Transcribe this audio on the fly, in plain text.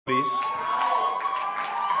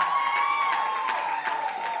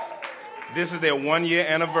This is their 1-year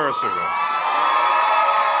anniversary.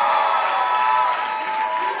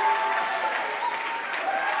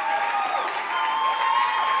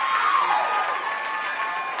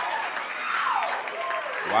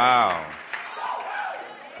 Wow.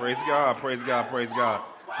 Praise God, praise God, praise God.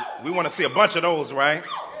 We want to see a bunch of those, right?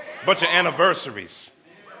 A bunch of anniversaries.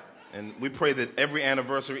 And we pray that every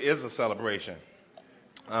anniversary is a celebration.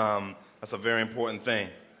 That's a very important thing.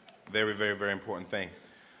 Very, very, very important thing.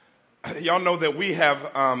 Y'all know that we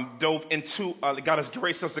have dove into, God has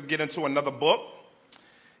graced us to get into another book.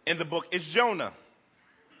 And the book is Jonah.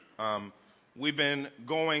 We've been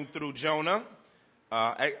going through Jonah.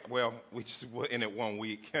 We're in it 1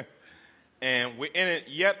 week. And we're in it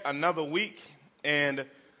yet another week. And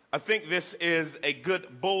I think this is a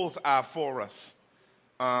good bullseye for us.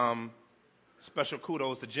 Special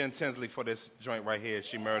kudos to Jen Tinsley for this joint right here.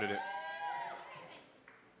 She murdered it.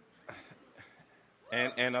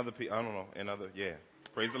 And other people, I don't know,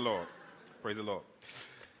 Praise the Lord. Praise the Lord.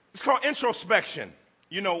 It's called introspection.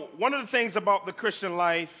 You know, one of the things about the Christian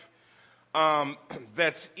life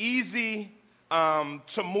that's easy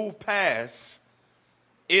to move past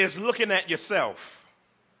is looking at yourself.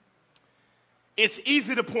 It's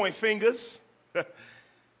easy to point fingers.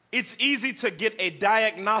 It's easy to get a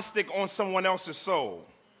diagnostic on someone else's soul.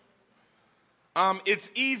 It's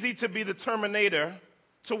easy to be the terminator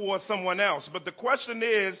towards someone else. But the question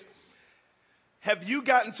is, have you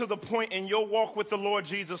gotten to the point in your walk with the Lord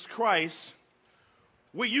Jesus Christ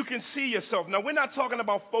where you can see yourself? Now, we're not talking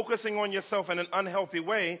about focusing on yourself in an unhealthy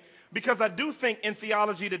way, because I do think in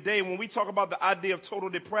theology today, when we talk about the idea of total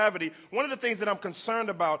depravity, one of the things that I'm concerned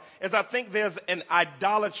about is I think there's an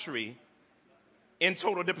idolatry in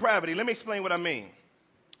total depravity. Let me explain what I mean,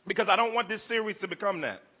 because I don't want this series to become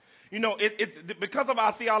that. You know, it's because of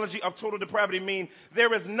our theology of total depravity mean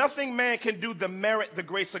there is nothing man can do to merit the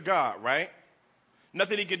grace of God, right?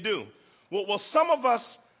 Nothing he can do. Well, some of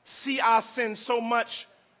us see our sin so much,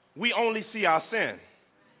 we only see our sin.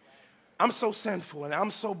 I'm so sinful, and I'm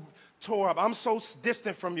so tore up. I'm so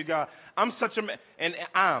distant from you, God. I'm such a man. And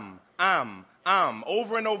I'm,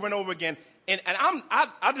 over and over and over again. And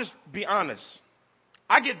I'll just be honest.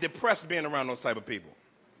 I get depressed being around those type of people,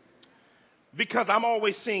 because I'm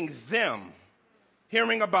always seeing them,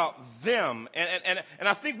 hearing about them. And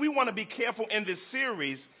I think we want to be careful in this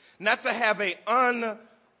series not to have an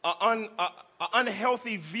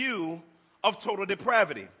unhealthy view of total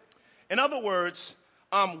depravity. In other words,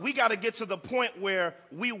 we got to get to the point where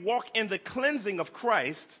we walk in the cleansing of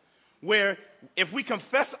Christ, where if we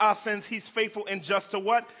confess our sins, he's faithful and just to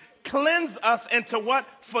what? Cleanse us, and to what?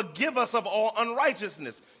 Forgive us of all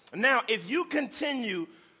unrighteousness. Now, if you continue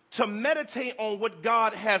to meditate on what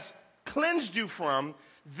God has cleansed you from,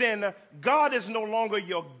 then God is no longer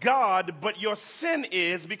your God, but your sin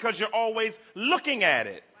is, because you're always looking at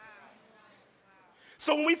it.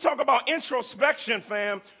 So when we talk about introspection,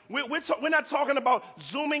 fam, we're not talking about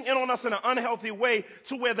zooming in on us in an unhealthy way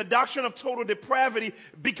to where the doctrine of total depravity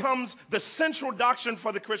becomes the central doctrine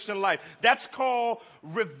for the Christian life. That's called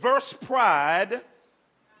reverse pride.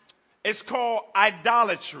 It's called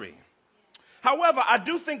idolatry. However, I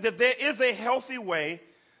do think that there is a healthy way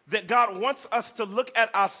that God wants us to look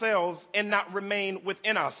at ourselves and not remain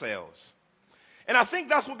within ourselves. And I think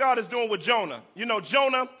that's what God is doing with Jonah. You know,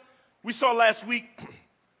 Jonah, we saw last week,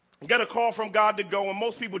 got a call from God to go, and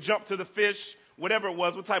most people jump to the fish, whatever it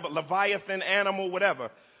was, what type of Leviathan animal, whatever.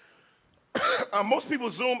 Most people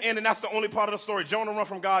zoom in, and that's the only part of the story. Jonah run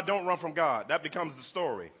from God, don't run from God. That becomes the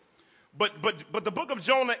story. But the book of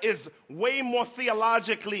Jonah is way more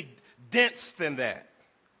theologically dense than that.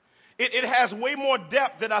 It has way more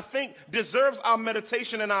depth that I think deserves our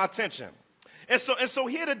meditation and our attention. And so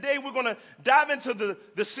here today we're going to dive into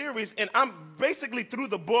the series, and I'm basically through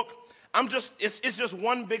the book. It's just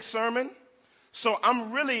one big sermon. So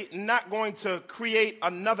I'm really not going to create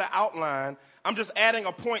another outline. I'm just adding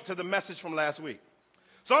a point to the message from last week.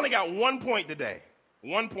 So I only got 1 point today.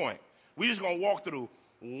 1 point. We're just going to walk through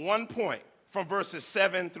 1 point from verses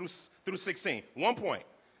 7 through 16. 1 point.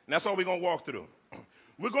 And that's all we're going to walk through.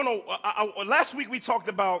 We're going to, last week we talked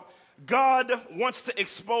about God wants to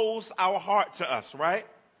expose our heart to us, right?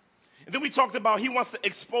 And then we talked about he wants to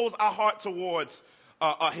expose our heart towards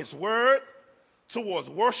his word, towards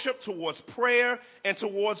worship, towards prayer, and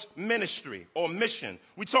towards ministry or mission.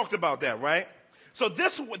 We talked about that, right? So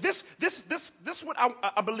this what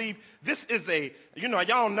I believe, this is a,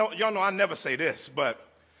 y'all know I never say this, but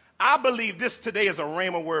I believe this today is a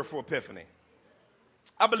rhema word for Epiphany.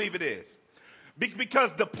 I believe it is.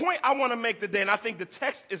 Because the point I want to make today, and I think the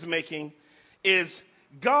text is making, is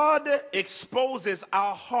God exposes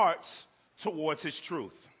our hearts towards his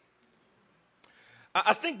truth.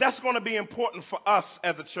 I think that's going to be important for us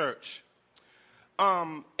as a church.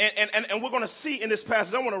 And we're going to see in this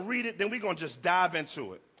passage, I want to read it, then we're going to just dive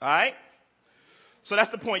into it. All right? So that's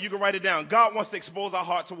the point. You can write it down. God wants to expose our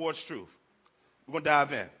heart towards truth. We're going to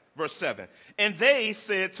dive in. Verse 7. And they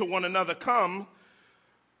said to one another, come,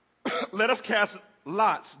 let us cast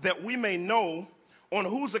lots that we may know on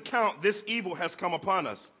whose account this evil has come upon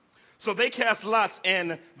us. So they cast lots,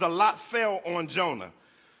 and the lot fell on Jonah.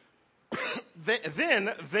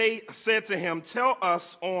 Then they said to him, tell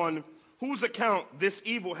us on whose account this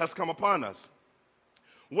evil has come upon us.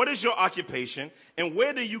 What is your occupation, and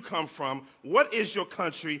where do you come from? What is your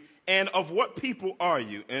country, and of what people are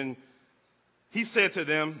you? And he said to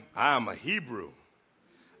them, I am a Hebrew.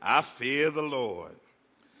 I fear the Lord,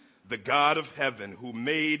 the God of heaven, who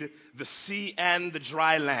made the sea and the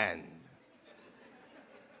dry land.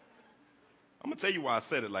 I'm going to tell you why I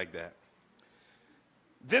said it like that.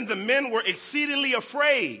 Then the men were exceedingly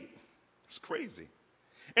afraid. It's crazy.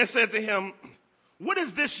 And said to him, what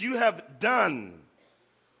is this you have done?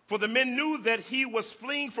 For the men knew that he was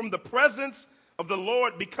fleeing from the presence of the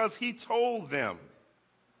Lord because he told them.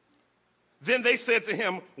 Then they said to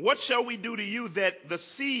him, what shall we do to you that the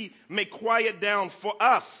sea may quiet down for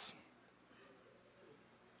us?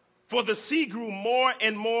 For the sea grew more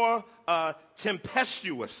and more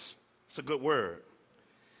tempestuous. It's a good word.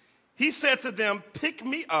 He said to them, pick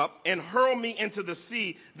me up and hurl me into the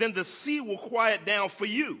sea, then the sea will quiet down for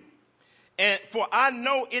you. And for I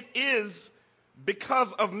know it is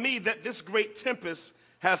because of me that this great tempest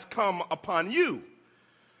has come upon you.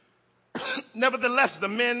 Nevertheless, the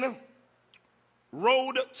men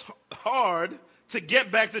rowed hard to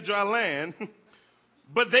get back to dry land,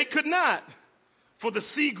 but they could not, for the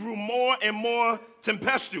sea grew more and more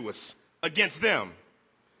tempestuous against them.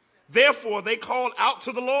 Therefore they called out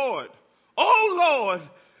to the Lord, O Lord,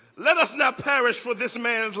 let us not perish for this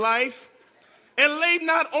man's life, and lay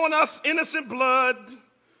not on us innocent blood,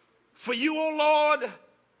 for you, O Lord,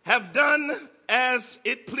 have done as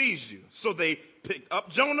it pleased you. So they picked up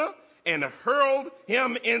Jonah and hurled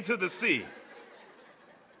him into the sea.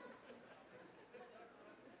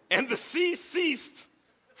 And the sea ceased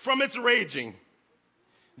from its raging.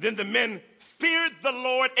 Then the men feared the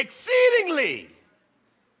Lord exceedingly.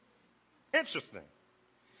 Interesting.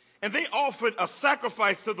 And they offered a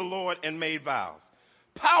sacrifice to the Lord and made vows.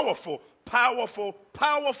 Powerful, powerful,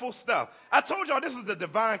 powerful stuff. I told y'all this is the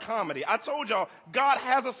divine comedy. I told y'all God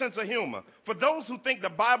has a sense of humor. For those who think the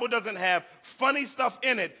Bible doesn't have funny stuff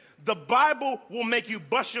in it, the Bible will make you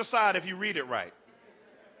bust your side if you read it right.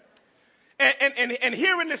 And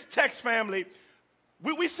here in this text, family,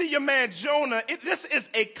 we see your man Jonah.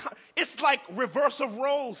 It's like reverse of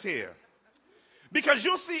roles here. Because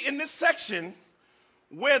you'll see in this section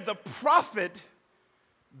where the prophet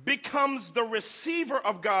becomes the receiver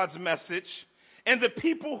of God's message, and the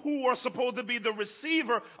people who are supposed to be the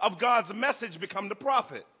receiver of God's message become the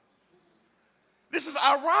prophet. This is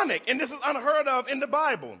ironic, and this is unheard of in the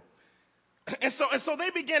Bible. And so they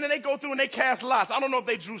begin and they go through and they cast lots. I don't know if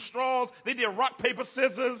they drew straws. They did rock, paper,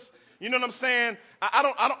 scissors. You know what I'm saying? I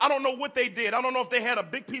don't know what they did. I don't know if they had a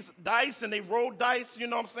big piece of dice and they rolled dice. You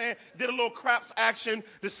know what I'm saying? Did a little craps action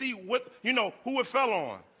to see what, who it fell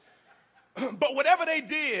on. But whatever they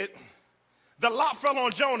did, the lot fell on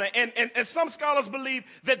Jonah. And some scholars believe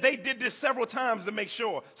that they did this several times to make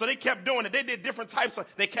sure. So they kept doing it. They did different types of,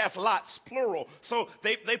 they cast lots, plural. So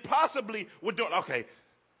they possibly were doing, okay,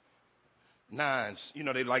 nines,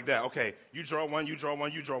 they like that. Okay, you draw one, you draw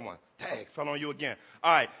one, you draw one. Tag, fell on you again.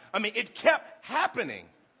 All right. I mean, it kept happening,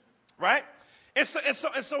 right? And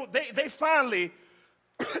so they finally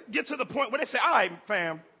get to the point where they say, all right,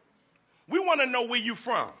 fam, we want to know where you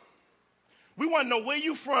from. We want to know where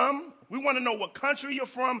you from. We want to know what country you're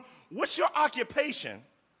from. What's your occupation?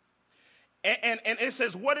 And it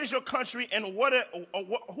says, what is your country and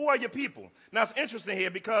who are your people? Now, it's interesting here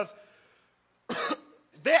because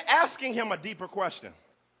they're asking him a deeper question.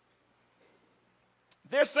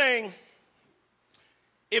 They're saying,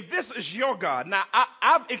 if this is your God, now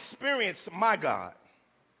I've experienced my God,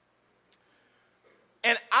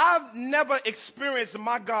 and I've never experienced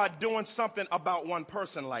my God doing something about one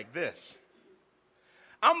person like this.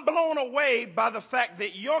 I'm blown away by the fact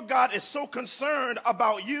that your God is so concerned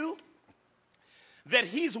about you that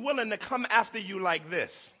he's willing to come after you like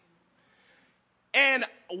this. And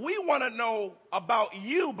we want to know about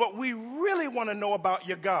you, but we really want to know about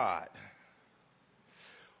your God.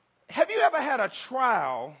 Have you ever had a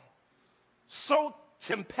trial so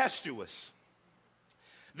tempestuous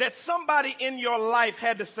that somebody in your life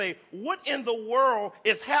had to say, what in the world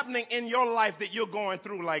is happening in your life that you're going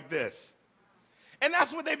through like this? And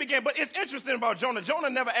that's what they began. But it's interesting about Jonah. Jonah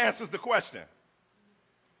never answers the question.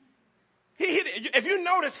 If you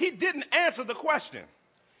notice, he didn't answer the question.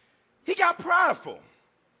 He got prideful.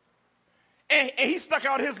 And he stuck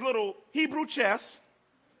out his little Hebrew chest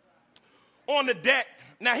on the deck.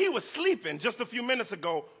 Now, he was sleeping just a few minutes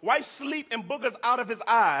ago. Wipe sleep and boogers out of his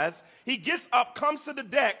eyes. He gets up, comes to the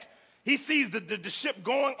deck. He sees the ship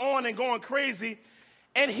going on and going crazy.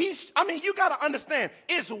 And you got to understand,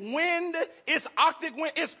 it's wind, it's Arctic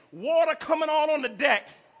wind, it's water coming all on the deck.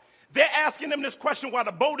 They're asking him this question while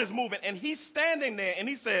the boat is moving. And he's standing there and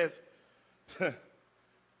he says,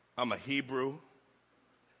 I'm a Hebrew.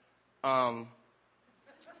 I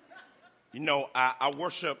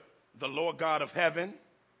worship the Lord God of heaven.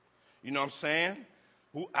 You know what I'm saying?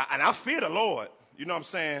 And I fear the Lord. You know what I'm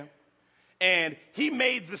saying? And he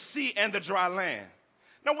made the sea and the dry land.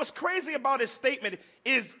 Now, what's crazy about his statement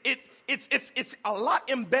is it's a lot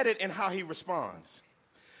embedded in how he responds.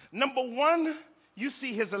 Number one, you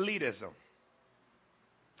see his elitism.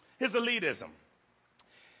 His elitism.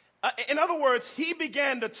 In other words, he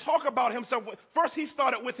began to talk about himself. First, he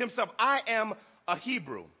started with himself. I am a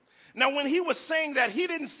Hebrew. Now, when he was saying that, he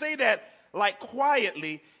didn't say that like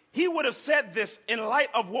quietly. He would have said this in light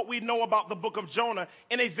of what we know about the book of Jonah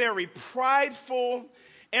in a very prideful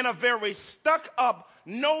and a very stuck up,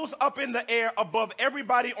 nose up in the air above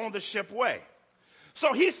everybody on the ship way.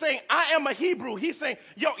 So he's saying, I am a Hebrew. He's saying,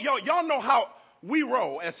 y'all know how we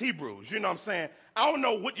roll as Hebrews. You know what I'm saying? I don't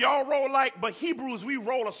know what y'all roll like, but Hebrews, we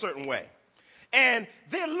roll a certain way. And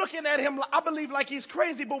they're looking at him, I believe, like he's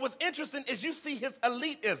crazy. But what's interesting is you see his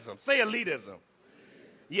elitism. Say elitism.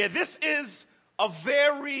 Yeah, this is a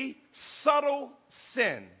very subtle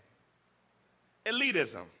sin.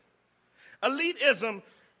 Elitism. Elitism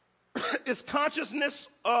is consciousness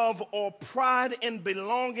of or pride in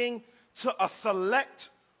belonging to a select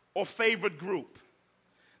or favored group.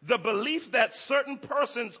 The belief that certain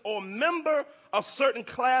persons or member of certain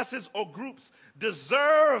classes or groups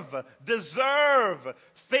deserve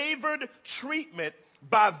favored treatment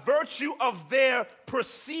by virtue of their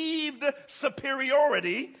perceived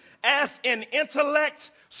superiority as in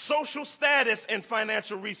intellect, social status, and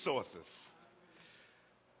financial resources.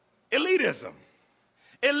 Elitism.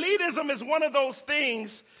 Elitism is one of those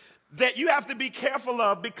things that you have to be careful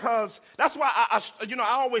of, because that's why I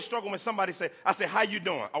always struggle when somebody say, how you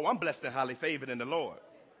doing? Oh, I'm blessed and highly favored in the Lord.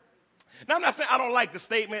 Now, I'm not saying I don't like the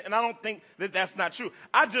statement, and I don't think that that's not true.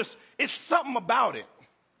 It's something about it.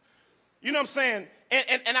 You know what I'm saying?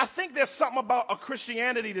 And I think there's something about a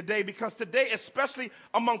Christianity today, because today, especially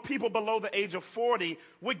among people below the age of 40,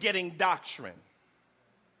 we're getting doctrine.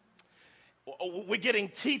 We're getting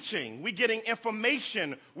teaching. We're getting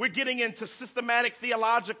information. We're getting into systematic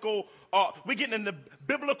theological, we're getting into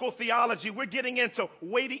biblical theology. We're getting into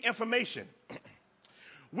weighty information.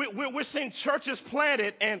 We're seeing churches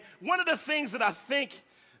planted, and one of the things that I think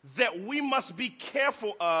that we must be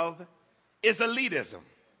careful of is elitism.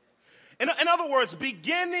 In other words,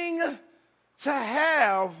 beginning to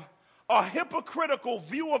have a hypocritical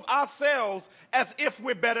view of ourselves as if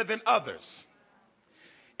we're better than others.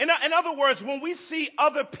 In other words, when we see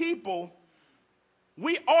other people,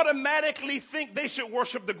 we automatically think they should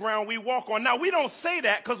worship the ground we walk on. Now, we don't say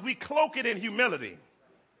that because we cloak it in humility.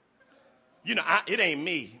 It ain't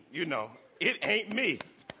me, It ain't me.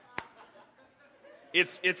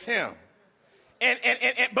 It's him.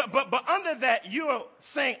 But under that, you're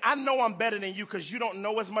saying, I know I'm better than you because you don't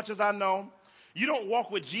know as much as I know. You don't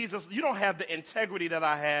walk with Jesus. You don't have the integrity that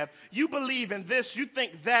I have. You believe in this. You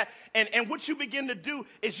think that. And what you begin to do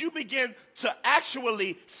is you begin to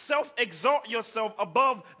actually self-exalt yourself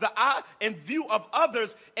above the eye and view of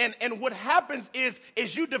others. And what happens is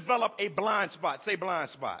you develop a blind spot. Say blind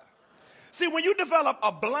spot. See, when you develop a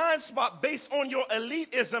blind spot based on your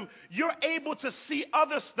elitism, you're able to see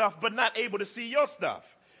other stuff but not able to see your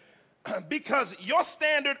stuff. Because your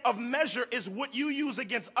standard of measure is what you use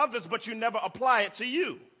against others, but you never apply it to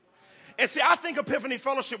you. And see, I think Epiphany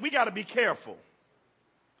Fellowship, we got to be careful.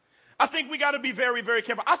 I think we got to be very, very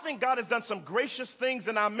careful. I think God has done some gracious things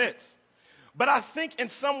in our midst. But I think in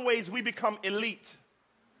some ways we become elite.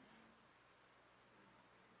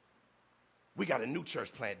 We got a new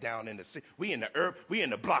church plant down in the city. We in the herb, we in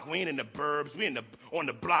the block, we ain't in the burbs, we on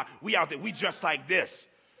the block, we out there, we just like this.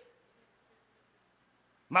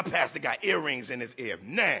 My pastor got earrings in his ear.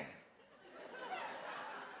 Nah.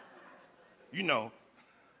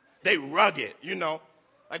 They rugged,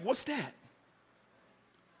 Like, what's that?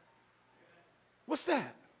 What's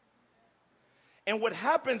that? And what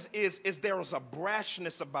happens is there is a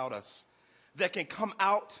brashness about us that can come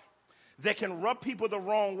out, that can rub people the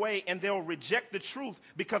wrong way, and they'll reject the truth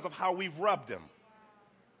because of how we've rubbed them.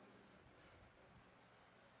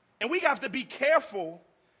 And we have to be careful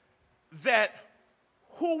that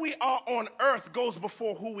who we are on earth goes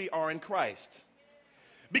before who we are in Christ.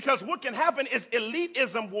 Because what can happen is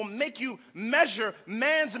elitism will make you measure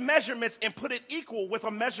man's measurements and put it equal with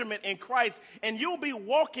a measurement in Christ. And you'll be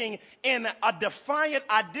walking in a defiant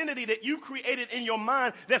identity that you created in your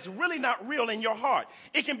mind that's really not real in your heart.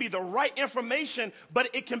 It can be the right information, but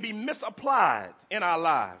it can be misapplied in our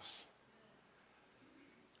lives.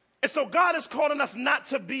 And so God is calling us not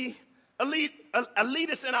to be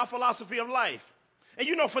elitists in our philosophy of life. And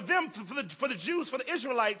you know, for them, for the Jews, for the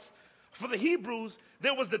Israelites, for the Hebrews,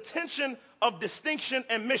 there was the tension of distinction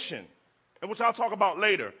and mission, which I'll talk about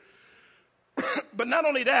later. But not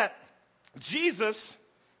only that, Jesus,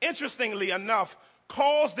 interestingly enough,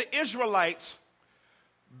 calls the Israelites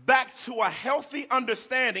back to a healthy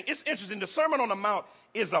understanding. It's interesting. The Sermon on the Mount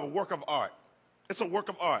is a work of art. It's a work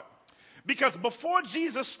of art. Because before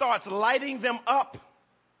Jesus starts lighting them up,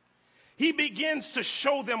 he begins to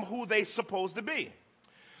show them who they're supposed to be.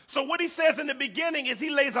 So what he says in the beginning is he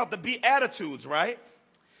lays out the Beatitudes, right?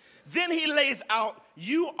 Then he lays out,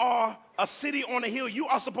 you are a city on a hill. You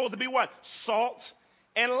are supposed to be what? Salt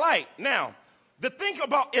and light. Now, the thing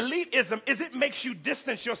about elitism is it makes you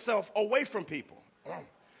distance yourself away from people.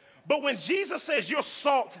 But when Jesus says you're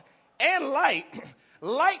salt and light,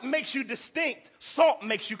 light makes you distinct, salt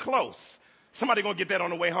makes you close. Somebody gonna get that on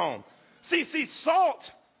the way home. See,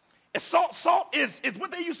 salt is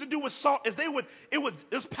what they used to do with salt is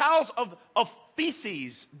there's piles of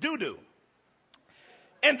feces, doo-doo.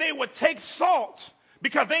 And they would take salt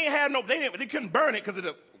because they couldn't burn it because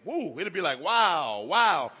it'd be like,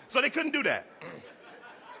 wow. So they couldn't do that.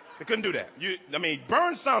 They couldn't do that.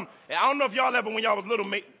 Burn some. I don't know if y'all ever, when y'all was little,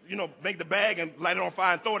 make the bag and light it on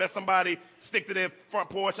fire and throw it at somebody, stick to their front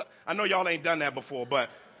porch. I know y'all ain't done that before, but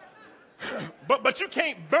you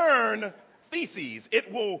can't burn feces.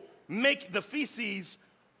 It will make the feces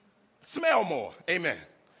smell more. Amen.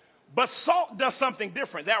 But salt does something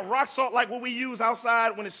different. That rock salt, like what we use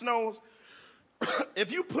outside when it snows,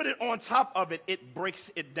 if you put it on top of it, it breaks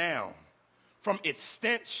it down from its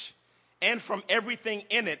stench and from everything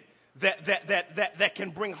in it that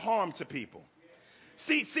can bring harm to people.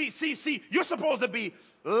 See, you're supposed to be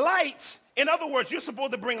light. In other words, you're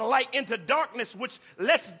supposed to bring light into darkness, which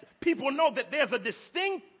lets people know that there's a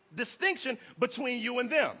distinction between you and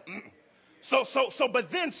them. But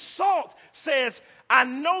then salt says, I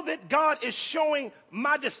know that God is showing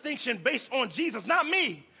my distinction based on Jesus, not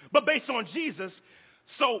me, but based on Jesus.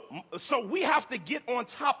 So we have to get on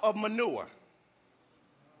top of manure.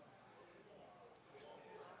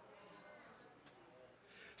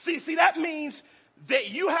 See, that means that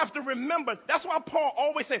you have to remember. That's why Paul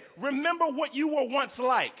always said, remember what you were once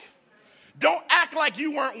like. Don't act like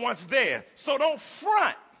you weren't once there. So don't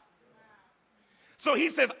front. So he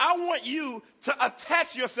says, I want you to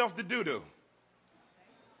attach yourself to doo-doo.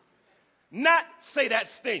 Not say that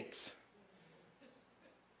stinks.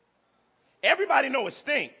 Everybody knows it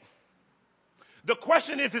stinks. The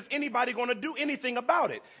question is anybody going to do anything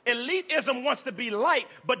about it? Elitism wants to be light,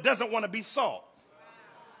 but doesn't want to be salt.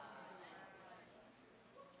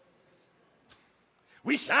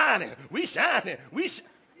 We shining.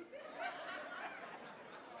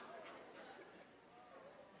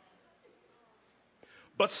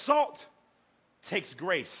 But salt takes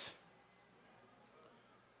grace.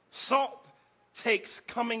 Salt takes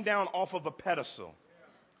coming down off of a pedestal.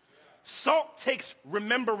 Salt takes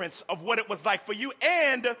remembrance of what it was like for you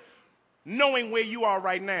and knowing where you are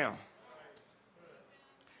right now.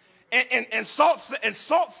 And salt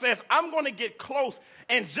says, I'm going to get close,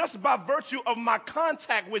 and just by virtue of my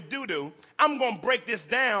contact with doo-doo, I'm going to break this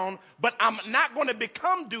down, but I'm not going to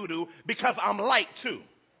become doo-doo because I'm light too.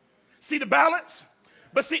 See the balance?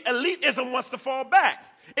 But see, elitism wants to fall back.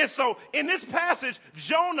 And so in this passage,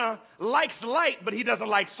 Jonah likes light, but he doesn't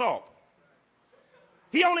like salt.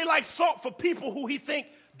 He only likes salt for people who he think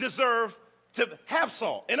deserve to have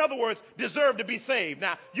salt. In other words, deserve to be saved.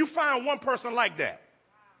 Now, you find one person like that.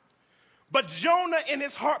 But Jonah in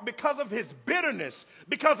his heart, because of his bitterness,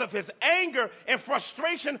 because of his anger and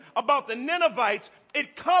frustration about the Ninevites,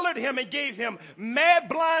 it colored him and gave him mad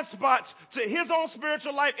blind spots to his own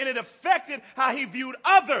spiritual life, and it affected how he viewed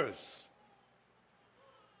others.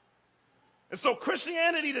 And so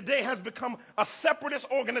Christianity today has become a separatist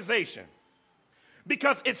organization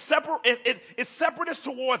because it's separatist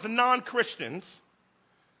towards non-Christians,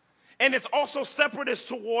 and it's also separatist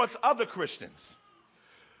towards other Christians.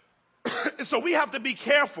 So we have to be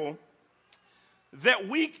careful that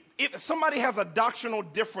if somebody has a doctrinal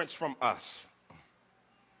difference from us,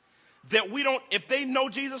 that we don't, if they know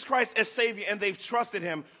Jesus Christ as Savior and they've trusted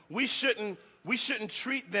him, we shouldn't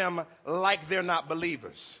treat them like they're not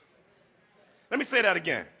believers. Let me say that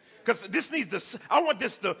again, because this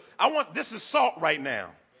is salt right now,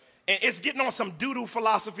 and it's getting on some doo-doo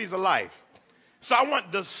philosophies of life. So I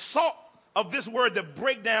want the salt of this word to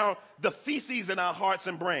break down the feces in our hearts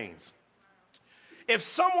and brains. If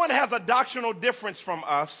someone has a doctrinal difference from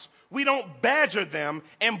us, we don't badger them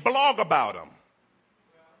and blog about them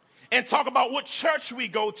and talk about what church we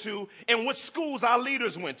go to and what schools our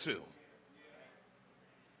leaders went to.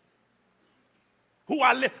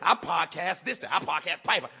 I podcast this, I podcast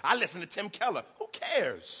Piper. I listen to Tim Keller. Who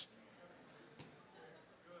cares?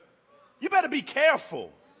 You better be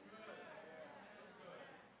careful.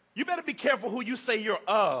 You better be careful who you say you're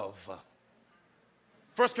of.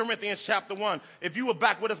 1 Corinthians chapter 1. If you were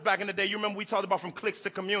back with us back in the day, you remember we talked about from cliques to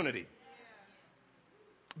community.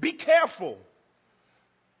 Be careful.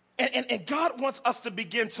 And God wants us to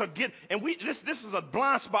begin to get, and this is a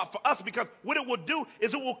blind spot for us, because what it will do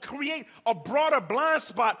is it will create a broader blind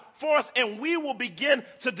spot for us, and we will begin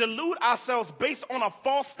to delude ourselves based on a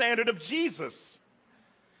false standard of Jesus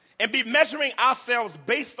and be measuring ourselves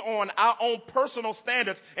based on our own personal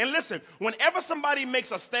standards. And listen, whenever somebody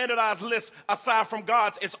makes a standardized list aside from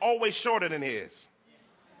God's, it's always shorter than his.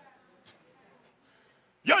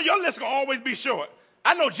 Your list going to always be short.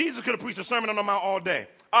 I know Jesus could have preached a sermon on the Mount all day.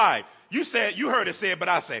 All right, you heard it said, but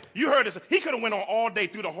I say. You heard it said. He could have went on all day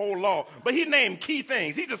through the whole law, but he named key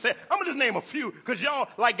things. He just said, I'm going to just name a few, because y'all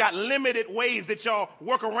got limited ways that y'all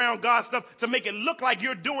work around God's stuff to make it look like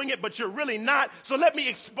you're doing it, but you're really not. So let me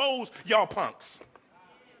expose y'all punks.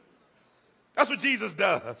 That's what Jesus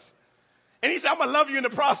does. And he said, I'm going to love you in the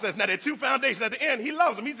process. Now, there are two foundations at the end. He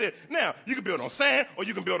loves them. He said, now, you can build on sand or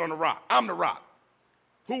you can build on the rock. I'm the rock.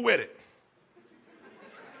 Who with it?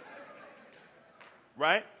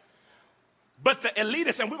 Right? But the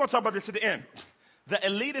elitists, and we're going to talk about this at the end, the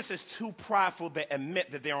elitist is too prideful to admit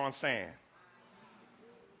that they're on sand.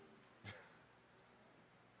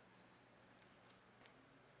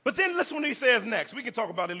 But then listen what he says next. We can talk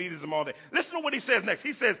about elitism all day. Listen to what he says next.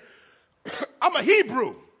 He says, I'm a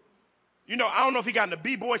Hebrew. You know, I don't know if he got in the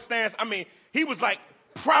B-boy stance. I mean, he was like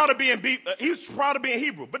proud of being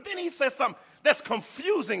Hebrew. But then he says something that's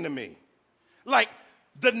confusing to me. Like,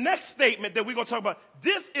 the next statement that we're going to talk about,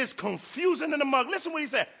 this is confusing in the mug. Listen what he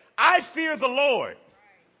said. I fear the Lord.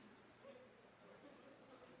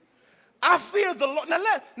 I fear the Lord.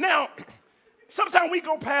 Now, sometimes we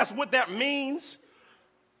go past what that means.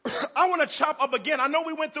 I want to chop up again. I know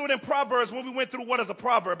we went through it in Proverbs when we went through what is a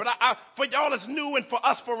proverb. But for y'all it's new, and for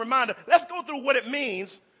us for a reminder, let's go through what it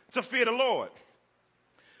means to fear the Lord.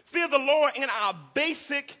 Fear the Lord, in our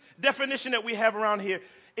basic definition that we have around here,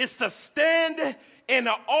 is to stand in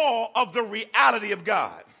awe of the reality of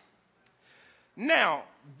God. Now,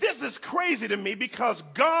 this is crazy to me, because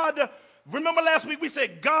God, remember last week we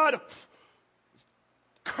said God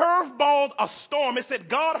curveballed a storm. It said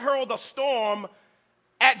God hurled a storm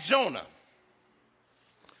at Jonah.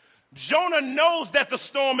 Jonah knows that the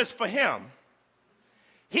storm is for him.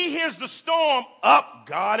 He hears the storm up,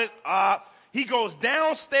 God is up. He goes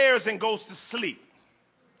downstairs and goes to sleep.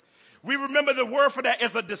 We remember the word for that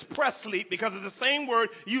is a depressed sleep, because it's the same word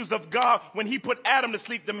used of God when he put Adam to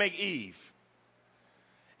sleep to make Eve.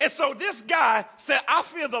 And so this guy said, I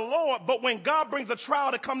fear the Lord, but when God brings a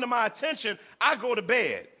trial to come to my attention, I go to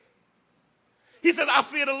bed. He says, I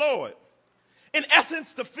fear the Lord. In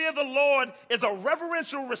essence, to fear the Lord is a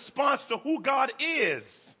reverential response to who God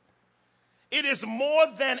is. It is more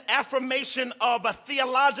than affirmation of a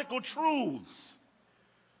theological truths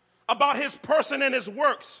about his person and his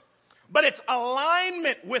works, but it's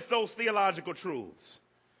alignment with those theological truths.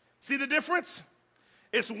 See the difference?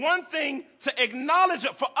 It's one thing to acknowledge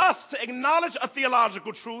it, for us to acknowledge a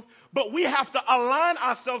theological truth, but we have to align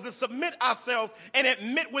ourselves and submit ourselves and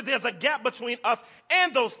admit where there's a gap between us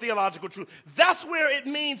and those theological truths. That's where it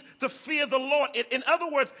means to fear the Lord. In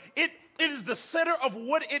other words, it is the center of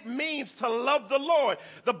what it means to love the Lord.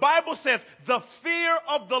 The Bible says the fear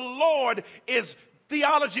of the Lord is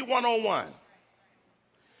theology 101.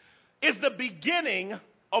 Is the beginning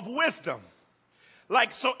of wisdom.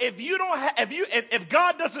 Like, so if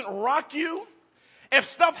God doesn't rock you, if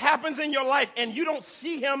stuff happens in your life and you don't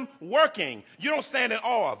see him working, you don't stand in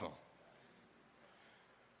awe of him.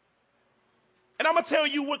 And I'm going to tell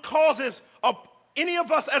you what causes any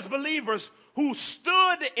of us as believers who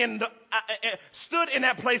stood in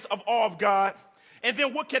that place of awe of God, and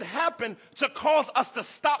then what could happen to cause us to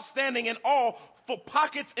stop standing in awe for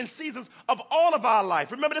pockets and seasons of all of our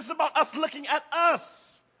life. Remember, this is about us looking at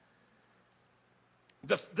us.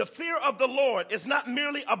 The fear of the Lord is not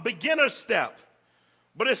merely a beginner step,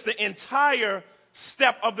 but it's the entire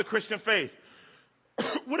step of the Christian faith.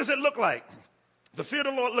 What does it look like? The fear of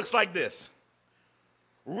the Lord looks like this: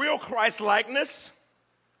 real Christ-likeness,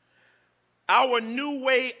 our new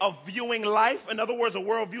way of viewing life, in other words, a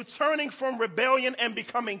worldview, turning from rebellion and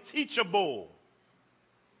becoming teachable.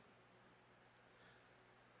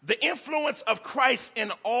 The influence of Christ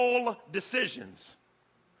in all decisions.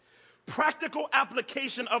 Practical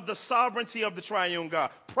application of the sovereignty of the triune God.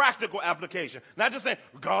 Practical application. Not just saying,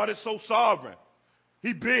 God is so sovereign.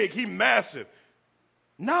 He big, he massive.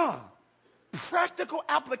 Nah. Practical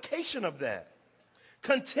application of that.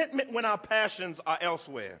 Contentment when our passions are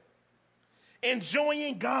elsewhere.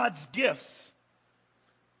 Enjoying God's gifts.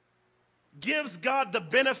 Gives God the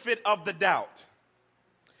benefit of the doubt.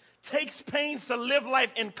 Takes pains to live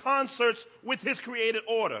life in concerts with his created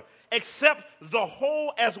order. Accept the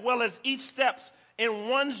whole as well as each steps in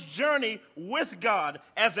one's journey with God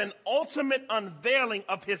as an ultimate unveiling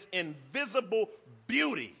of his invisible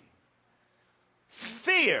beauty.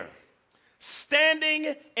 Fear.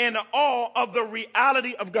 Standing in awe of the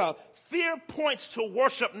reality of God. Fear points to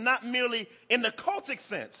worship not merely in the cultic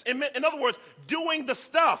sense. In other words, doing the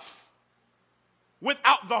stuff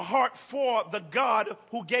without the heart for the God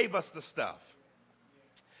who gave us the stuff.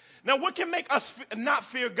 Now, what can make us not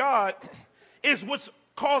fear God is what's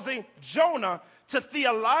causing Jonah to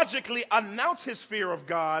theologically announce his fear of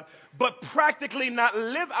God, but practically not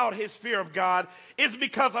live out his fear of God, is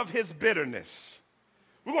because of his bitterness.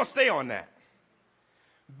 We're going to stay on that.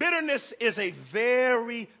 Bitterness is a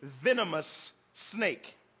very venomous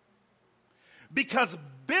snake, because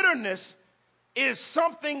bitterness is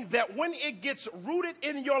something that when it gets rooted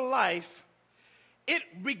in your life,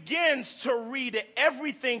 it begins to read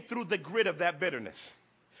everything through the grid of that bitterness.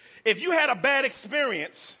 If you had a bad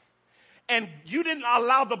experience and you didn't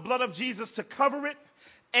allow the blood of Jesus to cover it,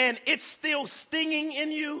 and it's still stinging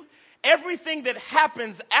in you, everything that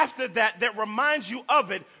happens after that that reminds you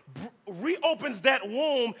of it reopens that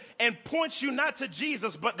womb and points you not to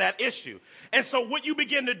Jesus but that issue. And so what you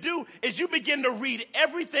begin to do is you begin to read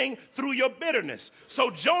everything through your bitterness.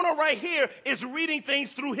 So Jonah right here is reading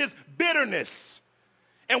things through his bitterness.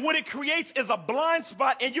 And what it creates is a blind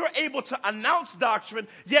spot, and you're able to announce doctrine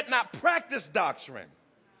yet not practice doctrine.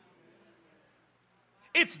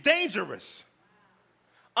 It's dangerous.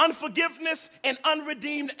 Unforgiveness and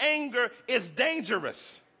unredeemed anger is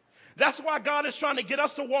dangerous. That's why God is trying to get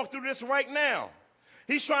us to walk through this right now.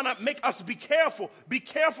 He's trying to make us be careful. Be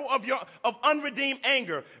careful of unredeemed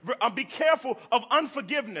anger. Be careful of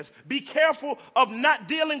unforgiveness. Be careful of not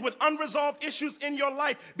dealing with unresolved issues in your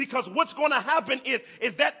life, because what's going to happen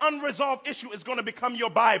is that unresolved issue is going to become your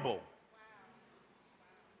Bible.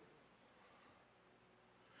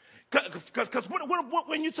 Because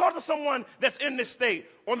when you talk to someone that's in this state,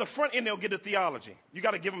 on the front end, they'll get a theology. You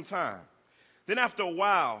got to give them time. Then after a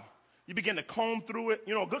while, you begin to comb through it.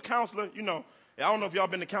 You know, a good counselor, I don't know if y'all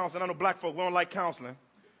been to counseling. I know black folk, we don't like counseling.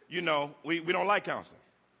 We don't like counseling.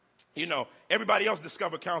 Everybody else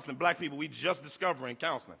discovered counseling. Black people, we just discovering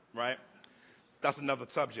counseling, right? That's another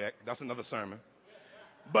subject. That's another sermon.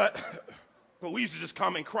 But we used to just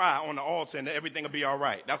come and cry on the altar and everything will be all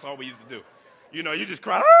right. That's all we used to do. You just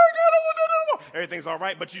cry, everything's all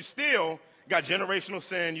right, but you still got generational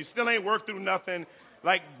sin. You still ain't worked through nothing.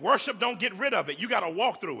 Like, worship don't get rid of it. You got to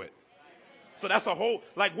walk through it. So that's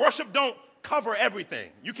worship don't cover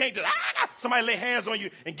everything. You can't just, somebody lay hands on you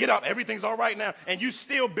and get up. Everything's all right now, and you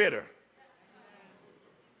still bitter.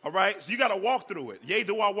 All right? So you got to walk through it. Yea,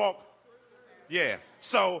 do I walk? Yeah.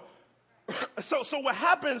 So what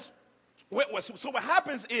happens... So what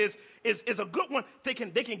happens is a good one. They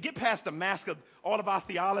can get past the mask of all of our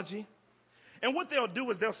theology. And what they'll do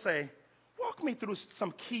is they'll say, walk me through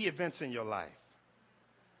some key events in your life.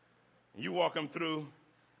 And you walk them through,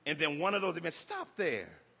 and then one of those events, stop there.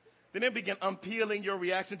 Then they begin unpeeling your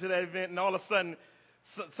reaction to that event, and all of a sudden,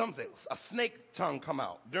 some say, a snake tongue come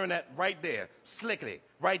out during that right there, slickly,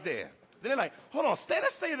 right there. Then they're like, hold on,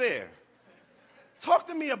 let's stay there. Talk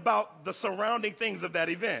to me about the surrounding things of that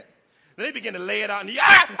event. Then they begin to lay it out, and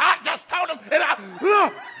I just told them,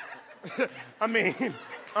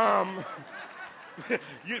 and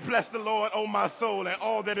you bless the Lord, oh my soul, and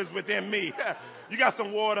all that is within me. You got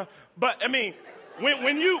some water, but when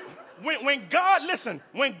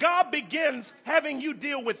God begins having you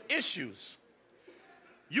deal with issues,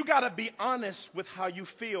 you got to be honest with how you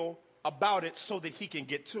feel about it so that He can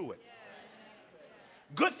get to it.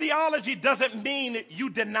 Good theology doesn't mean you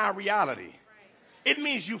deny reality. It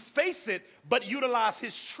means you face it, but utilize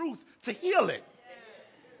his truth to heal it.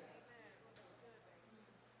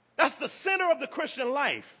 That's the center of the Christian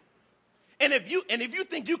life. And if you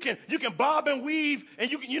think you can bob and weave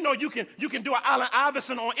and you can do an Allen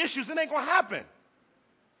Iverson on issues, it ain't gonna happen.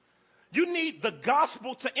 You need the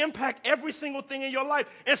gospel to impact every single thing in your life.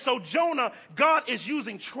 And so Jonah, God is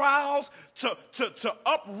using trials to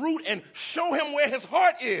uproot and show him where his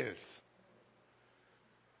heart is.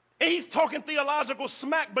 And he's talking theological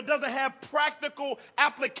smack, but doesn't have practical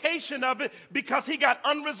application of it because he got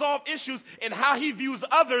unresolved issues in how he views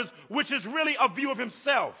others, which is really a view of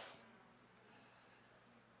himself.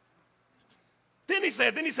 Then he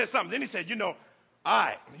said something. Then he said, all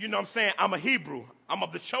right, what I'm saying? I'm a Hebrew. I'm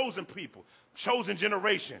of the chosen people, chosen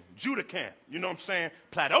generation, Judah camp. You know what I'm saying?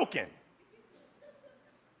 Pladokin.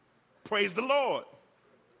 Praise the Lord.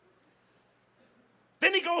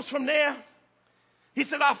 Then he goes from there. He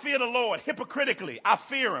says, I fear the Lord hypocritically. I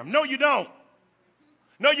fear him. No, you don't.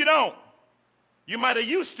 No, you don't. You might have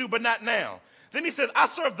used to, but not now. Then he says, I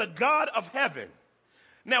serve the God of heaven.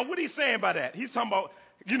 Now, what he's saying by that? He's talking about,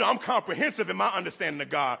 I'm comprehensive in my understanding of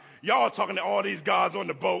God. Y'all are talking to all these gods on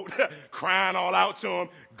the boat, crying all out to him.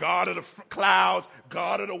 God of the clouds,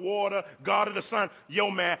 God of the water, God of the sun. Yo,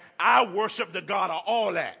 man, I worship the God of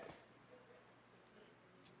all that.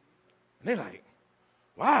 And they're like,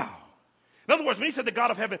 wow. In other words, when he said the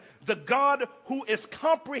God of heaven, the God who is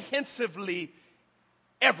comprehensively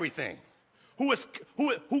everything,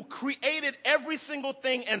 who created every single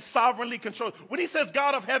thing and sovereignly controls. When he says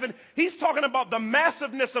God of heaven, he's talking about the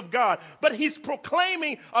massiveness of God, but he's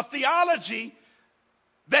proclaiming a theology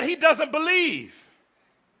that he doesn't believe.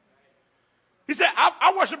 He said,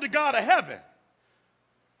 I worship the God of heaven.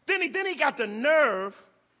 Then he got the nerve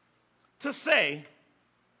to say,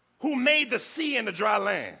 who made the sea and the dry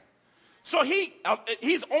land. So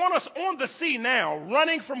he's on us on the sea now,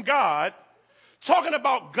 running from God, talking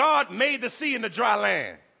about God made the sea and the dry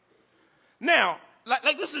land. Now,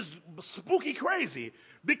 like this is spooky crazy,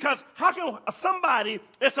 because how can somebody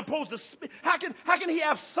that's supposed to speak, how can he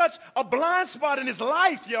have such a blind spot in his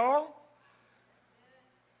life, y'all?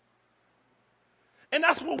 And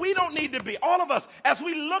that's what we don't need to be. All of us, as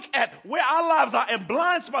we look at where our lives are in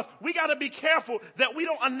blind spots, we got to be careful that we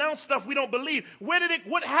don't announce stuff we don't believe.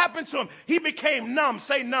 What happened to him? He became numb.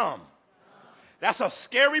 Say numb. That's a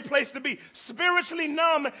scary place to be. Spiritually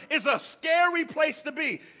numb is a scary place to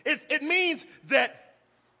be. It means that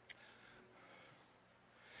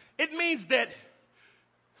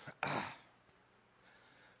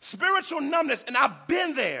spiritual numbness, and I've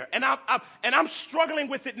been there, and I'm struggling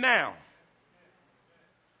with it now.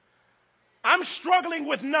 I'm struggling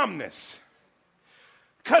with numbness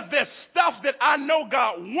because there's stuff that I know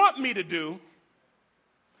God want me to do,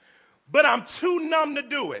 but I'm too numb to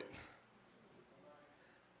do it.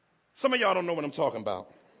 Some of y'all don't know what I'm talking about.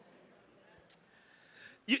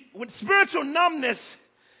 When spiritual numbness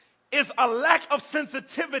is a lack of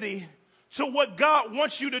sensitivity to what God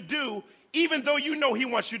wants you to do, even though you know he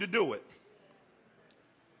wants you to do it.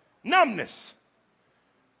 Numbness.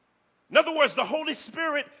 In other words, the Holy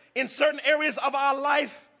Spirit in certain areas of our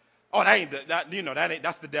life,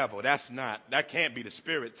 that's the devil. That can't be the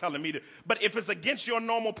Spirit telling me to. But if it's against your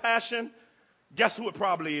normal passion, guess who it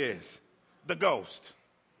probably is? The ghost.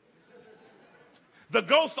 The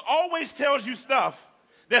ghost always tells you stuff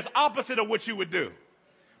that's opposite of what you would do.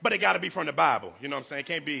 But it got to be from the Bible. You know what I'm saying? It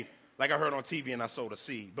can't be like I heard on TV and I sowed a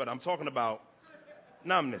seed. But I'm talking about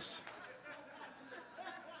numbness.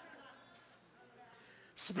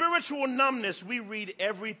 Spiritual numbness, we read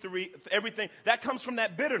everything. That comes from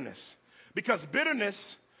that bitterness. Because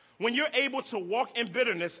bitterness, when you're able to walk in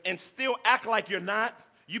bitterness and still act like you're not,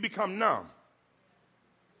 you become numb.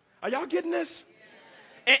 Are y'all getting this?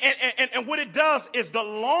 And what it does is the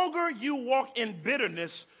longer you walk in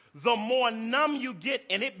bitterness, the more numb you get,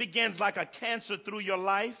 and it begins like a cancer through your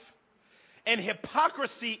life. And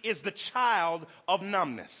hypocrisy is the child of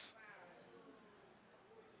numbness.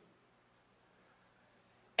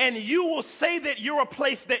 And you will say that you're a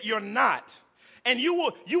place that you're not. And you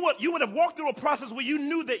would have walked through a process where you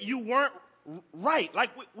knew that you weren't right, like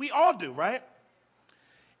we all do, right?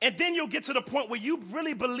 And then you'll get to the point where you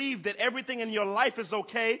really believe that everything in your life is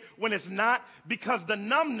okay when it's not, because the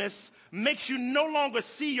numbness makes you no longer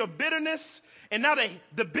see your bitterness. And now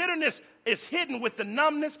the bitterness is hidden with the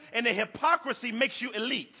numbness, and the hypocrisy makes you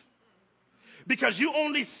elite. Because you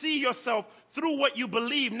only see yourself through what you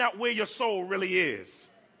believe, not where your soul really is.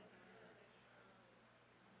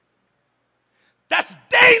 That's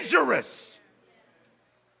dangerous.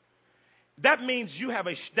 That means you have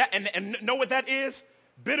and know what that is?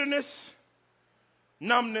 Bitterness,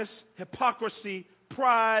 numbness, hypocrisy,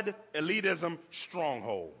 pride, elitism,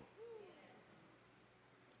 stronghold.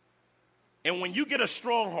 And when you get a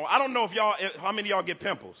stronghold, I don't know how many of y'all get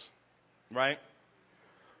pimples, right?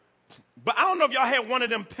 But I don't know if y'all had one of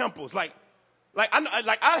them pimples. Like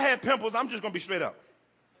I had pimples. I'm just gonna be straight up.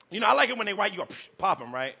 You know, I like it when they white. You go pop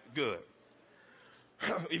them, right? Good.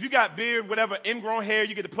 If you got beard, whatever, ingrown hair,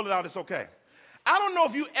 you get to pull it out. It's okay. I don't know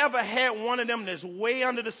if you ever had one of them that's way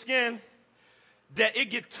under the skin that it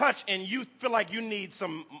get touched and you feel like you need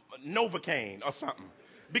some Novocaine or something.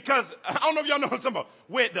 Because I don't know if y'all know what I'm talking about,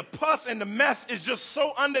 where the pus and the mess is just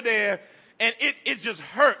so under there and it just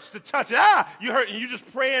hurts to touch it. You hurt, and you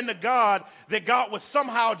just praying to God that God would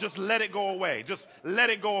somehow just let it go away. Just let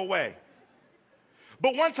it go away.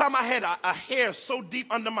 But one time I had a hair so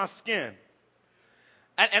deep under my skin,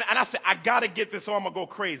 and I said, I got to get this or I'm going to go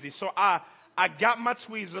crazy. So I got my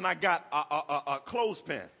tweezers and I got a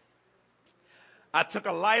clothespin. I took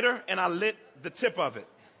a lighter and I lit the tip of it.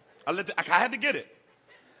 I had to get it.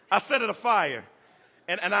 I set it afire,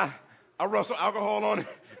 and I rubbed some alcohol on it,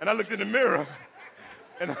 and I looked in the mirror,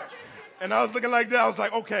 and I was looking like that. I was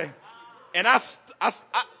like, okay. And I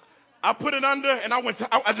put it under, and I went to,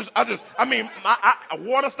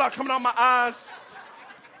 water started coming out my eyes.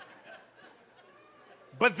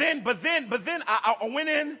 But then I went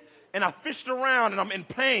in, and I fished around, and I'm in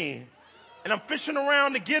pain. And I'm fishing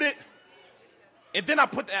around to get it. And then I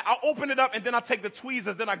open it up, and then I take the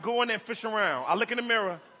tweezers, then I go in there and fish around. I look in the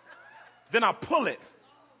mirror. Then I pull it,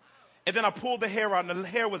 and then I pull the hair out, and the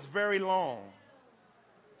hair was very long.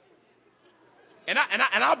 And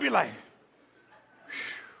I'll be like,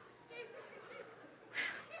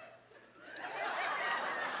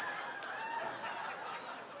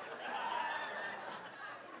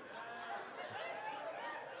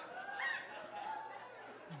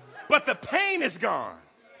 but the pain is gone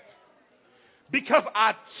because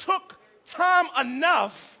I took time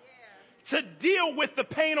enough to deal with the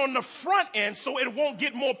pain on the front end so it won't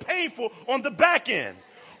get more painful on the back end.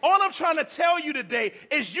 All I'm trying to tell you today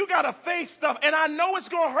is you got to face stuff, and I know it's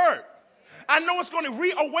going to hurt. I know it's going to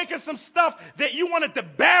reawaken some stuff that you wanted to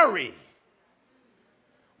bury.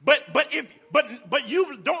 But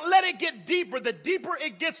you don't let it get deeper. The deeper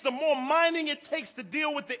it gets, the more mining it takes to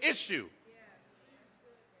deal with the issue.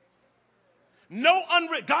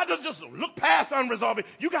 God doesn't just look past unresolved.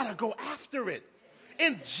 You got to go after it.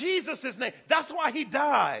 In Jesus' name. That's why he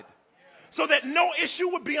died. So that no issue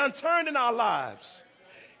would be unturned in our lives.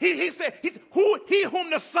 He said, he whom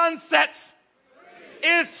the sun sets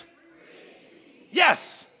is,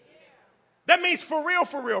 yes. That means for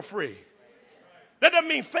real free. That doesn't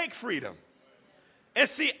mean fake freedom. And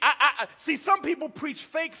see, see, some people preach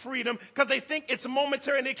fake freedom because they think it's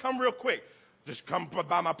momentary and they come real quick. Just come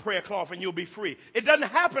by my prayer cloth and you'll be free. It doesn't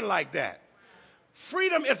happen like that.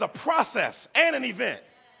 Freedom is a process and an event.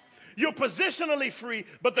 You're positionally free,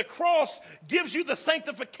 but the cross gives you the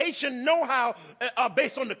sanctification know-how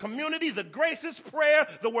based on the community, the graces, prayer,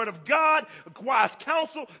 the word of God, wise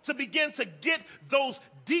counsel, to begin to get those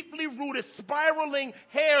deeply rooted spiraling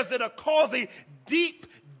hairs that are causing deep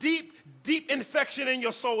infection in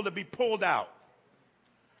your soul to be pulled out.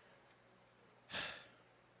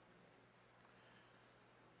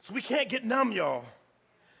 So we can't get numb, y'all.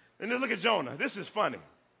 And then look at Jonah. This is funny.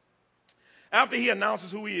 After he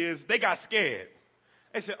announces who he is, they got scared.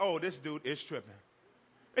 They said, oh, this dude is tripping.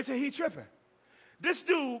 They said, he tripping. This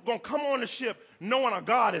dude going to come on the ship knowing a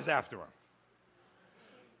God is after him.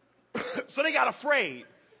 So they got afraid.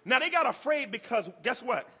 Now, they got afraid because, guess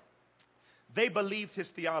what? They believed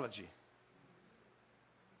his theology.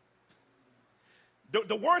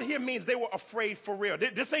 The word here means they were afraid for real.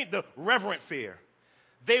 This ain't the reverent fear.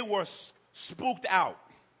 They were spooked out.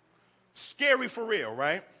 Scary for real,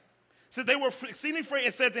 right? So they were exceedingly afraid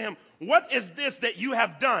and said to him, what is this that you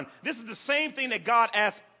have done? This is the same thing that God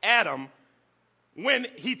asked Adam when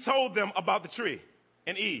he told them about the tree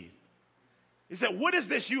and Eve. He said, what is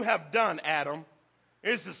this you have done, Adam?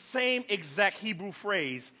 It's the same exact Hebrew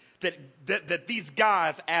phrase that these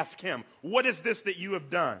guys asked him. What is this that you have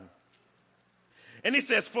done? And he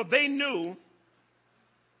says, for the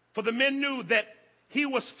men knew that he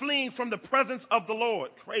was fleeing from the presence of the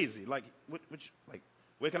Lord. Crazy.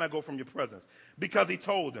 Where can I go from your presence? Because he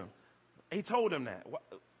told them. He told them that. What?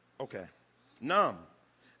 Okay. Numb.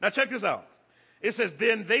 Now check this out. It says,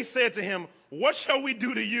 then they said to him, what shall we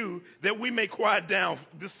do to you that we may quiet down,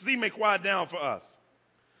 the sea may quiet down for us?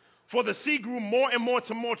 For the sea grew more and more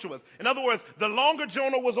tumultuous. In other words, the longer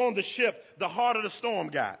Jonah was on the ship, the harder the storm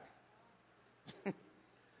got.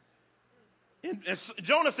 And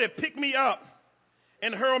Jonah said, pick me up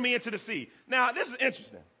and hurl me into the sea. Now, this is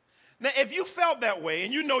interesting. Now, if you felt that way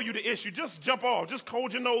and you know you're the issue, just jump off. Just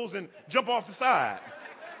hold your nose and jump off the side.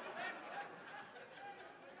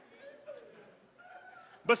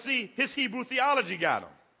 But see, his Hebrew theology got him.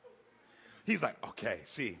 He's like, okay,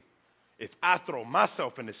 see, if I throw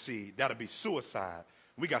myself in the sea, that'll be suicide.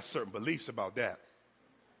 We got certain beliefs about that.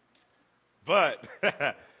 But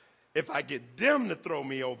if I get them to throw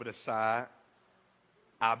me over the side,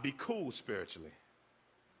 I'll be cool spiritually.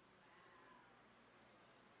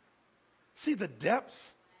 See the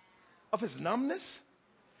depths of his numbness?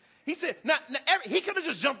 He said, he could have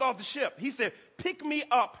just jumped off the ship. He said, pick me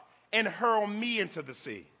up and hurl me into the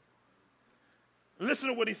sea. Listen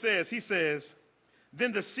to what he says. He says,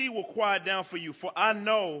 then the sea will quiet down for you, for I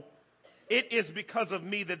know it is because of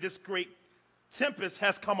me that this great tempest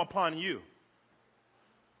has come upon you.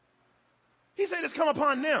 He said it's come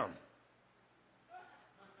upon them.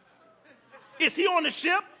 Is he on the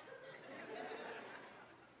ship?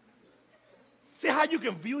 See how you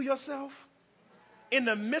can view yourself in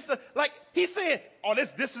the midst of, like, he's saying, oh,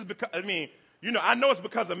 this is because, I know it's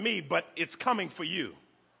because of me, but it's coming for you.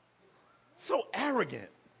 So arrogant.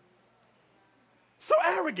 So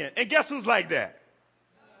arrogant. And guess who's like that?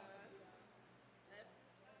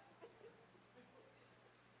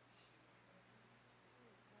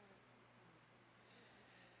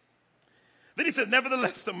 Then he says,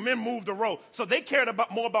 nevertheless, the men moved the row. So they cared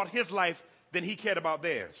more about his life than he cared about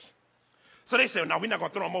theirs. So they said, no, we're not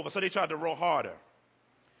going to throw him over. So they tried to row harder.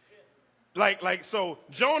 So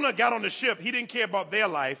Jonah got on the ship. He didn't care about their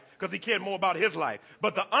life because he cared more about his life.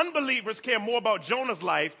 But the unbelievers care more about Jonah's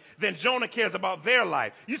life than Jonah cares about their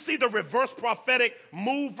life. You see the reverse prophetic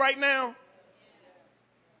move right now?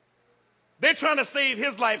 They're trying to save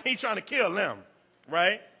his life. He's trying to kill them,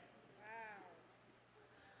 right?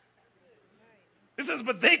 It says,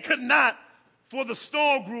 but they could not, for the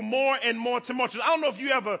storm grew more and more tumultuous. I don't know if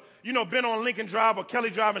you ever, been on Lincoln Drive or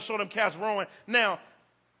Kelly Drive and saw them cats rowing. Now,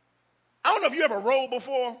 I don't know if you ever rowed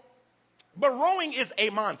before, but rowing is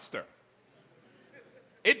a monster.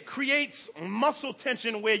 It creates muscle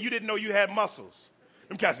tension where you didn't know you had muscles.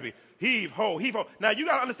 Them cats be heave, ho, heave, ho. Now, you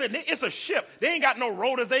got to understand, it's a ship. They ain't got no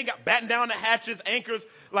rotors. They ain't got batten down the hatches, anchors.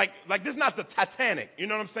 Like this is not the Titanic. You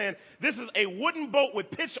know what I'm saying? This is a wooden boat with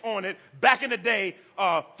pitch on it back in the day,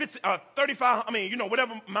 35,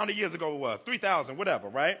 whatever amount of years ago it was, 3,000, whatever,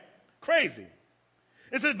 right? Crazy.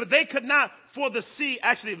 It says, but they could not, for the sea,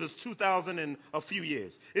 actually it was 2,000 and a few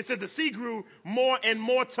years. It said the sea grew more and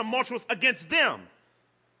more tumultuous against them.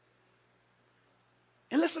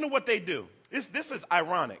 And listen to what they do. This is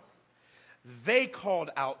ironic. They called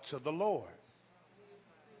out to the Lord.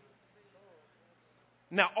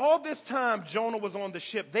 Now, all this time Jonah was on the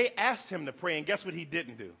ship, they asked him to pray, and guess what he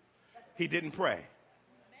didn't do? He didn't pray.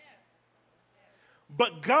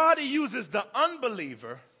 But God uses the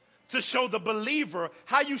unbeliever to show the believer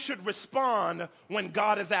how you should respond when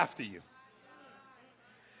God is after you.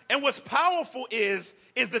 And what's powerful is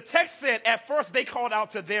the text said at first they called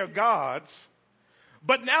out to their gods,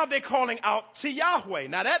 but now they're calling out to Yahweh.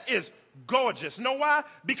 Now that is gorgeous. Know why?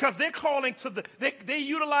 Because they're calling to they're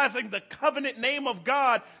utilizing the covenant name of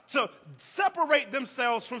God to separate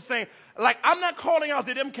themselves from saying, like, I'm not calling out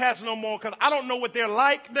to them cats no more because I don't know what they're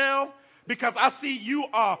like now, because I see you're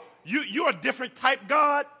a different type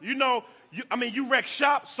God. You wreck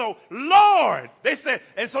shop. So, Lord, they said,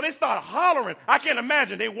 and so they started hollering. I can't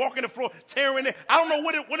imagine. They walking the floor, tearing it. I don't know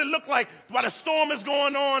what it looked like while the storm is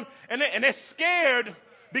going on. And they're scared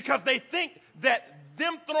because they think that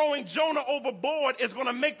them throwing Jonah overboard is going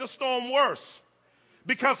to make the storm worse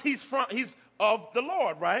because he's of the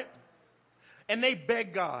Lord, right? And they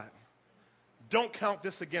beg God, don't count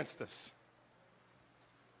this against us.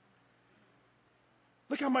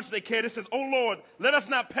 Look how much they cared. It says, oh Lord, let us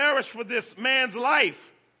not perish for this man's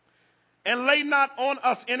life, and lay not on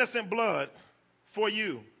us innocent blood for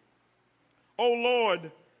you. Oh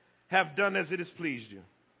Lord, have done as it has pleased you.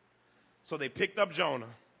 So they picked up Jonah.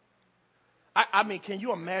 I mean, can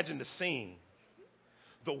you imagine the scene?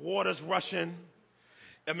 The water's rushing.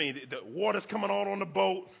 The water's coming on the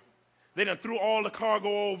boat. They done threw all the cargo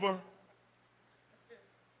over.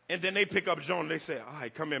 And then they pick up Jonah. They say, all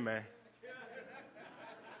right, come in, man.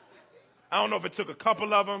 I don't know if it took a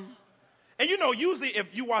couple of them. And usually if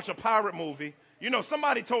you watch a pirate movie,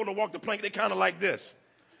 somebody told to walk the plank, they kind of like this.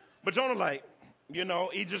 But Jonah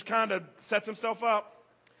he just kind of sets himself up.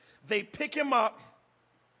 They pick him up.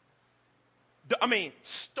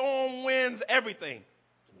 Storm winds, everything.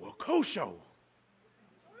 Wakosho.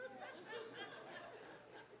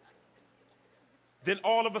 Then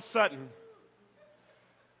all of a sudden,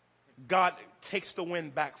 God takes the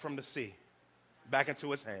wind back from the sea, back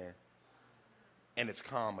into his hand. and it's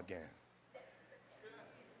calm again.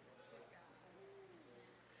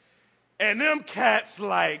 And them cats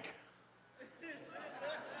like,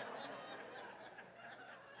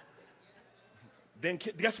 then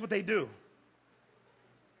guess what they do?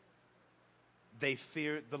 They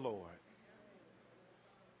feared the Lord.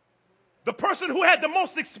 The person who had the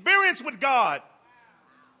most experience with God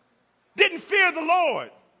didn't fear the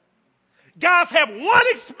Lord. Guys have one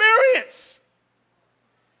experience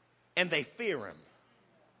and they fear him.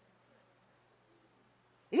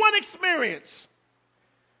 One experience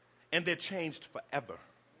and they're changed forever.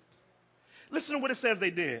 Listen to what it says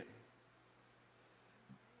they did.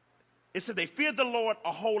 It said they feared the Lord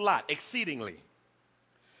a whole lot, exceedingly.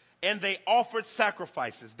 And they offered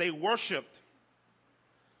sacrifices. They worshiped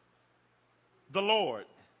the Lord.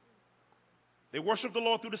 They worshiped the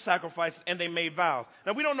Lord through the sacrifices, and they made vows.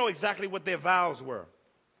 Now, we don't know exactly what their vows were.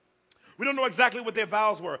 We don't know exactly what their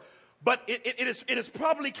vows were. But it is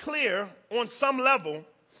probably clear on some level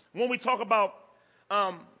when we talk about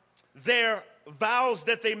their vows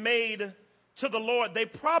that they made to the Lord. They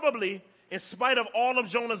probably, in spite of all of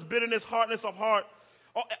Jonah's bitterness, hardness of heart,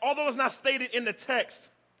 although it's not stated in the text,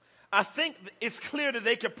 I think it's clear that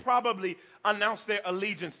they could probably announce their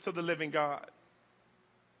allegiance to the living God.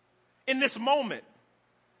 In this moment,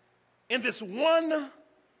 in this one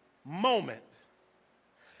moment,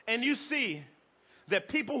 and you see that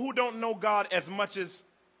people who don't know God as much as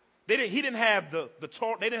he didn't have the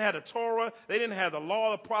Torah, they didn't have the Torah, they didn't have the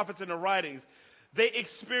law, the prophets, and the writings. They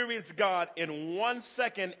experienced God in 1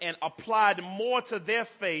 second and applied more to their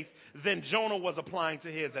faith than Jonah was applying to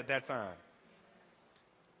his at that time.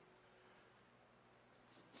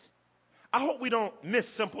 I hope we don't miss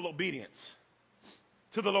simple obedience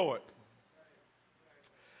to the Lord.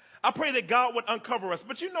 I pray that God would uncover us.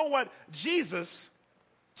 But you know what? Jesus,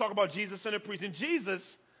 talk about Jesus-centered preaching.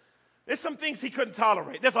 Jesus, there's some things he couldn't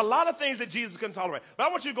tolerate. There's a lot of things that Jesus couldn't tolerate. But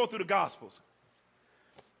I want you to go through the Gospels.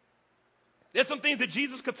 There's some things that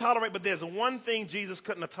Jesus could tolerate, but there's one thing Jesus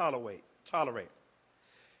couldn't tolerate.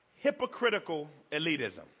 Hypocritical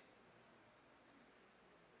elitism.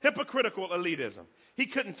 Hypocritical elitism. He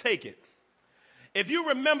couldn't take it. If you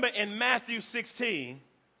remember in Matthew 16,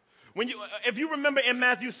 when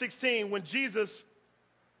Jesus,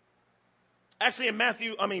 actually in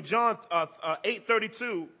John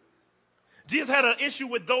 8:32, Jesus had an issue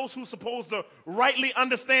with those who supposed to rightly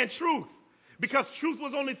understand truth because truth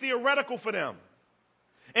was only theoretical for them.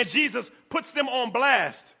 And Jesus puts them on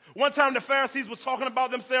blast. One time the Pharisees was talking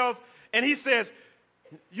about themselves and he says,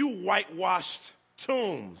 "You whitewashed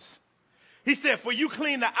tombs." He said, "For you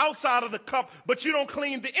clean the outside of the cup, but you don't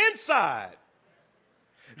clean the inside."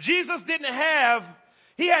 Jesus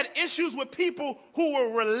he had issues with people who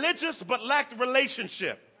were religious but lacked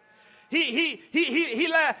relationship. He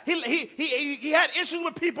had issues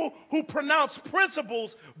with people who pronounced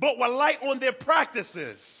principles but were light on their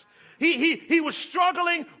practices. He was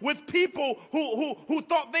struggling with people who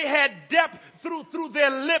thought they had depth through their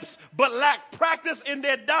lips but lacked practice in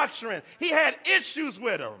their doctrine. He had issues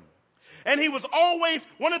with them. And he was always,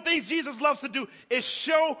 one of the things Jesus loves to do is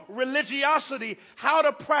show religiosity how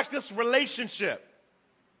to practice relationship.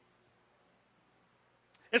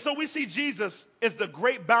 And so we see Jesus is the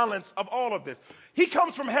great balance of all of this. He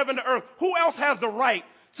comes from heaven to earth. Who else has the right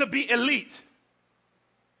to be elite?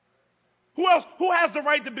 Who has the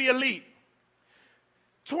right to be elite?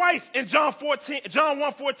 Twice in John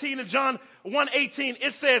 1:14 and John 1:18,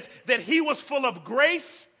 it says that he was full of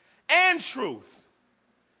grace and truth.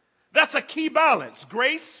 That's a key balance,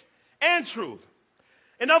 grace and truth.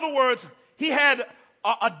 In other words, he had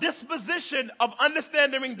a disposition of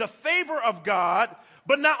understanding the favor of God,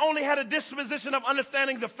 but not only had a disposition of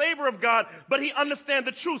understanding the favor of God, but he understands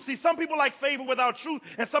the truth. See, some people like favor without truth,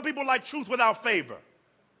 and some people like truth without favor.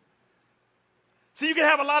 See, you can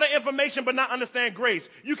have a lot of information but not understand grace.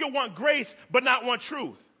 You can want grace but not want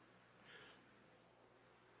truth.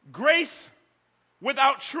 Grace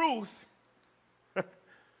without truth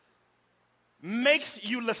makes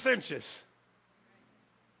you licentious.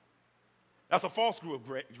 That's a false view of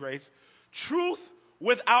grace. Truth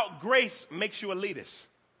without grace makes you elitist.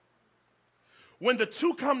 When the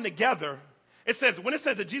two come together, when it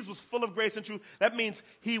says that Jesus was full of grace and truth, that means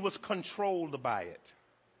he was controlled by it.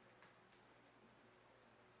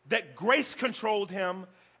 That grace controlled him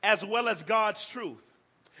as well as God's truth.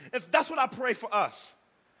 That's what I pray for us.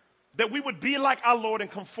 That we would be like our Lord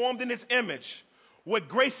and conformed in his image where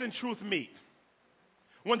grace and truth meet.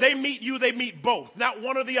 When they meet you, they meet both. Not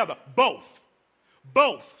one or the other. Both.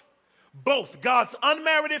 Both. Both. God's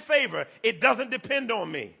unmerited favor, it doesn't depend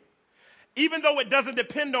on me. Even though it doesn't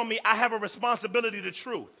depend on me, I have a responsibility to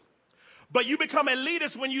truth. But you become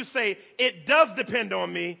elitist when you say, it does depend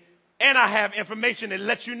on me, and I have information that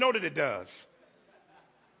lets you know that it does.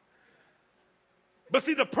 But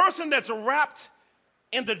see, the person that's wrapped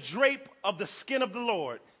in the drape of the skin of the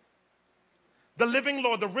Lord, the living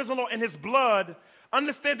Lord, the risen Lord, and his blood,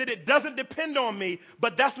 understand that it doesn't depend on me,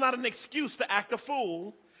 but that's not an excuse to act a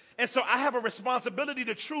fool. And so I have a responsibility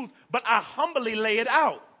to truth, but I humbly lay it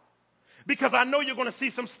out because I know you're going to see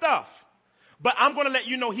some stuff. But I'm going to let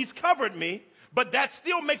you know he's covered me, but that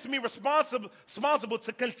still makes me responsible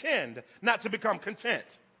to contend, not to become content.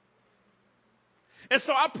 And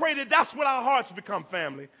so I pray that that's what our hearts become,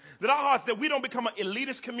 family. That our hearts, that we don't become an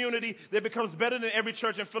elitist community that becomes better than every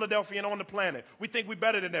church in Philadelphia and on the planet. We think we're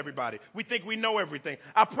better than everybody. We think we know everything.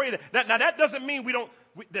 I pray that. Now that doesn't mean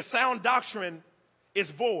the sound doctrine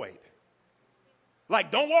is void.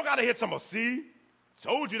 Like, don't walk out of here talking about, see,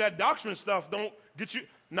 told you that doctrine stuff don't get you.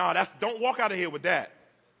 No, don't walk out of here with that.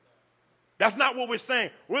 That's not what we're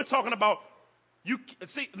saying. We're talking about,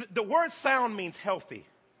 the word sound means healthy,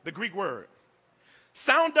 the Greek word.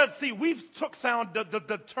 We've took sound,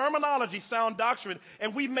 the terminology sound doctrine,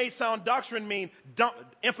 and we've made sound doctrine mean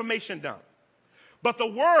information dump. But the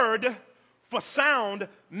word for sound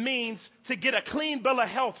means to get a clean bill of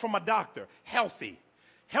health from a doctor, healthy.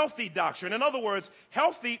 Healthy doctrine. In other words,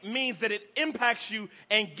 healthy means that it impacts you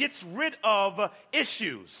and gets rid of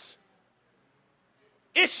issues.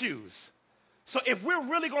 Issues. So if we're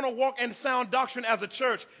really going to walk in sound doctrine as a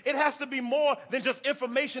church, it has to be more than just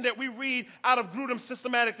information that we read out of Grudem's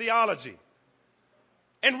systematic theology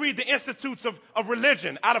and read the Institutes of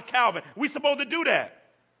Religion out of Calvin. We're supposed to do that.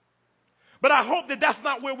 But I hope that that's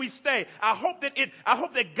not where we stay. I hope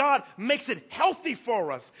that God makes it healthy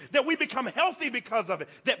for us, that we become healthy because of it,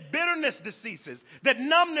 that bitterness deceases, that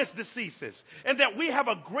numbness deceases, and that we have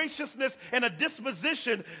a graciousness and a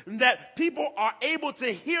disposition that people are able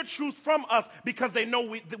to hear truth from us because they know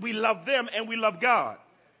we love them and we love God.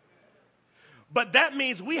 But that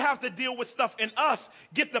means we have to deal with stuff in us,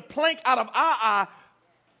 get the plank out of our eye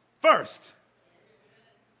first.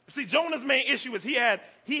 See, Jonah's main issue is he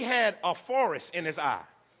had a forest in his eye.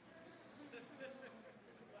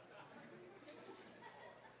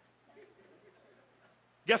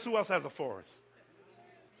 Guess who else has a forest?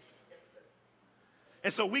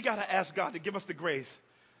 And so we got to ask God to give us the grace.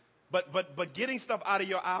 But getting stuff out of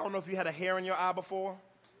your eye, I don't know if you had a hair in your eye before.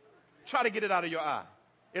 Try to get it out of your eye.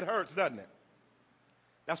 It hurts, doesn't it?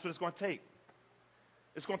 That's what it's going to take.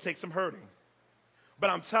 It's going to take some hurting. But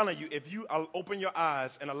I'm telling you, if you open your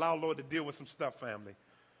eyes and allow Lord to deal with some stuff, family,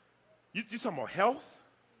 you talking about health?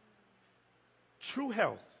 True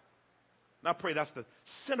health. And I pray that's the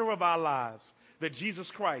center of our lives, that Jesus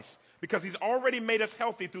Christ, because he's already made us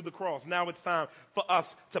healthy through the cross. Now it's time for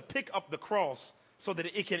us to pick up the cross so that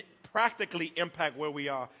it can practically impact where we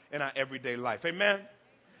are in our everyday life. Amen?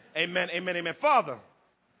 Amen, amen, amen. Father,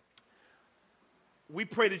 we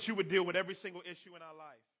pray that you would deal with every single issue in our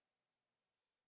life.